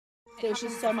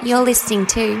You're listening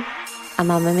to a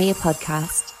Mamma Mia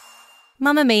podcast.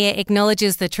 Mamma Mia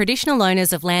acknowledges the traditional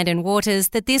owners of land and waters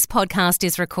that this podcast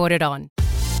is recorded on.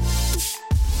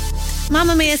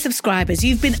 Mamma Mia subscribers,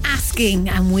 you've been asking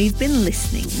and we've been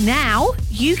listening. Now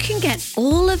you can get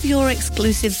all of your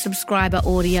exclusive subscriber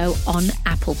audio on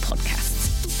Apple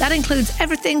Podcasts. That includes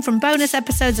everything from bonus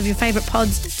episodes of your favourite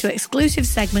pods to exclusive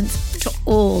segments to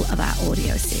all of our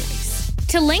audio series.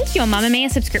 To link your Mamma Mia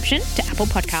subscription to Apple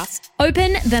Podcasts,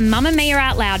 open the Mamma Mia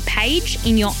Out Loud page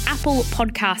in your Apple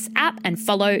Podcasts app and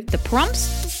follow the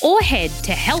prompts, or head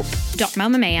to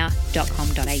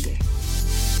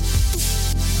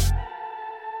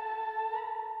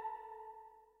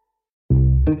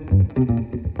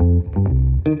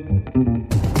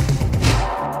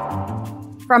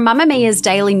From Mamma Mia's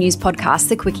daily news podcast,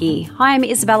 The Quickie, I'm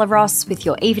Isabella Ross with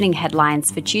your evening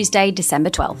headlines for Tuesday, December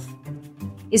 12th.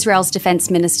 Israel's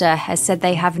defence minister has said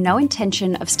they have no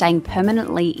intention of staying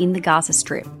permanently in the Gaza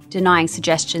Strip, denying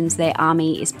suggestions their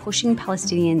army is pushing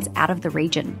Palestinians out of the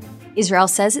region. Israel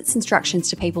says its instructions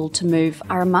to people to move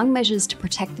are among measures to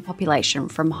protect the population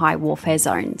from high warfare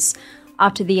zones.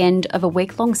 After the end of a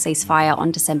week-long ceasefire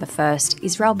on December 1st,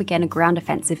 Israel began a ground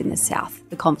offensive in the south,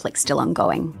 the conflict still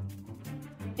ongoing.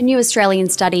 A new Australian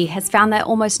study has found that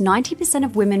almost 90%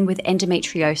 of women with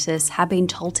endometriosis have been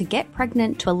told to get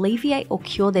pregnant to alleviate or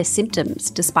cure their symptoms,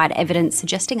 despite evidence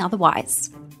suggesting otherwise.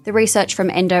 The research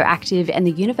from Endo Active and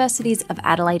the Universities of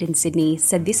Adelaide and Sydney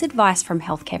said this advice from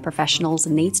healthcare professionals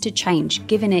needs to change,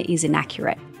 given it is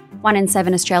inaccurate. 1 in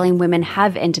 7 Australian women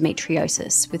have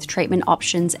endometriosis, with treatment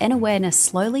options and awareness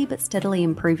slowly but steadily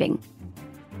improving.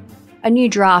 A new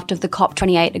draft of the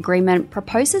COP28 agreement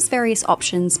proposes various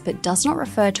options but does not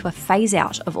refer to a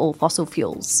phase-out of all fossil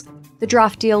fuels. The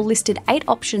draft deal listed 8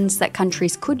 options that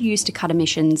countries could use to cut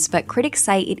emissions, but critics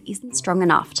say it isn't strong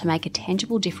enough to make a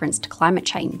tangible difference to climate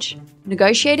change.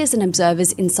 Negotiators and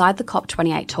observers inside the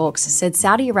COP28 talks said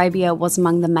Saudi Arabia was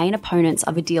among the main opponents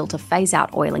of a deal to phase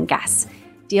out oil and gas.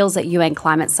 Deals at UN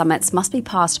climate summits must be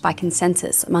passed by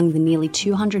consensus among the nearly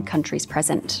 200 countries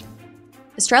present.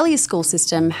 Australia's school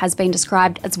system has been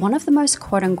described as one of the most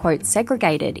quote-unquote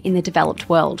segregated in the developed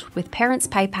world, with parents'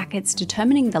 pay packets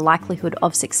determining the likelihood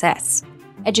of success.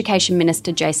 Education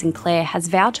Minister Jason Clare has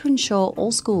vowed to ensure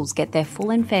all schools get their full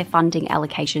and fair funding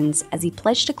allocations as he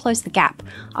pledged to close the gap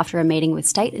after a meeting with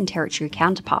state and territory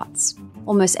counterparts.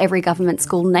 Almost every government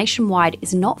school nationwide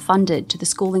is not funded to the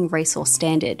Schooling Resource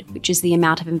Standard, which is the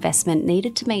amount of investment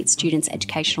needed to meet students'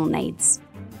 educational needs.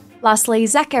 Lastly,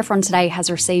 Zac Efron today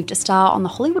has received a star on the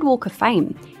Hollywood Walk of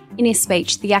Fame. In his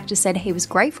speech, the actor said he was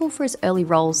grateful for his early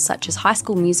roles such as High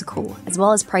School Musical, as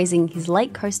well as praising his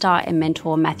late co-star and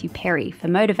mentor Matthew Perry for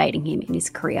motivating him in his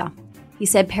career. He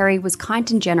said Perry was kind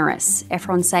and generous,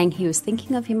 Efron saying he was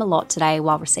thinking of him a lot today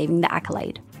while receiving the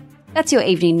accolade. That's your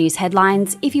evening news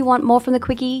headlines. If you want more from The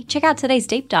Quickie, check out today's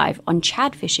deep dive on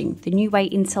Chad fishing, the new way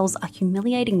incels are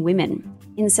humiliating women.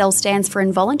 Incel stands for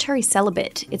involuntary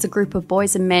celibate. It's a group of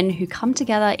boys and men who come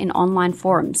together in online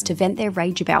forums to vent their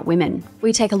rage about women.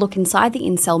 We take a look inside the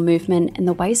incel movement and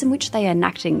the ways in which they are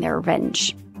enacting their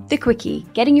revenge. The Quickie,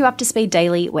 getting you up to speed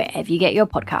daily wherever you get your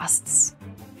podcasts.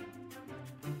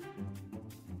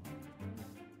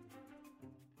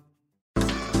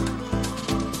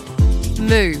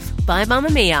 Move by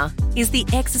Mamma Mia is the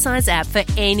exercise app for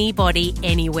anybody,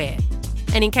 anywhere.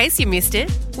 And in case you missed it,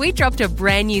 we dropped a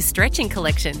brand new stretching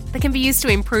collection that can be used to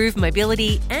improve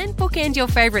mobility and bookend your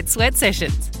favourite sweat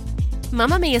sessions.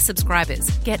 Mamma Mia subscribers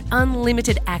get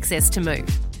unlimited access to Move,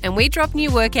 and we drop new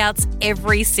workouts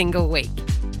every single week.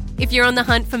 If you're on the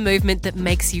hunt for movement that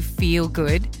makes you feel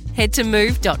good, head to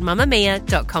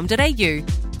move.mammamia.com.au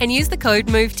and use the code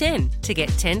MOVE10 to get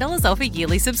 $10 off a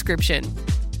yearly subscription.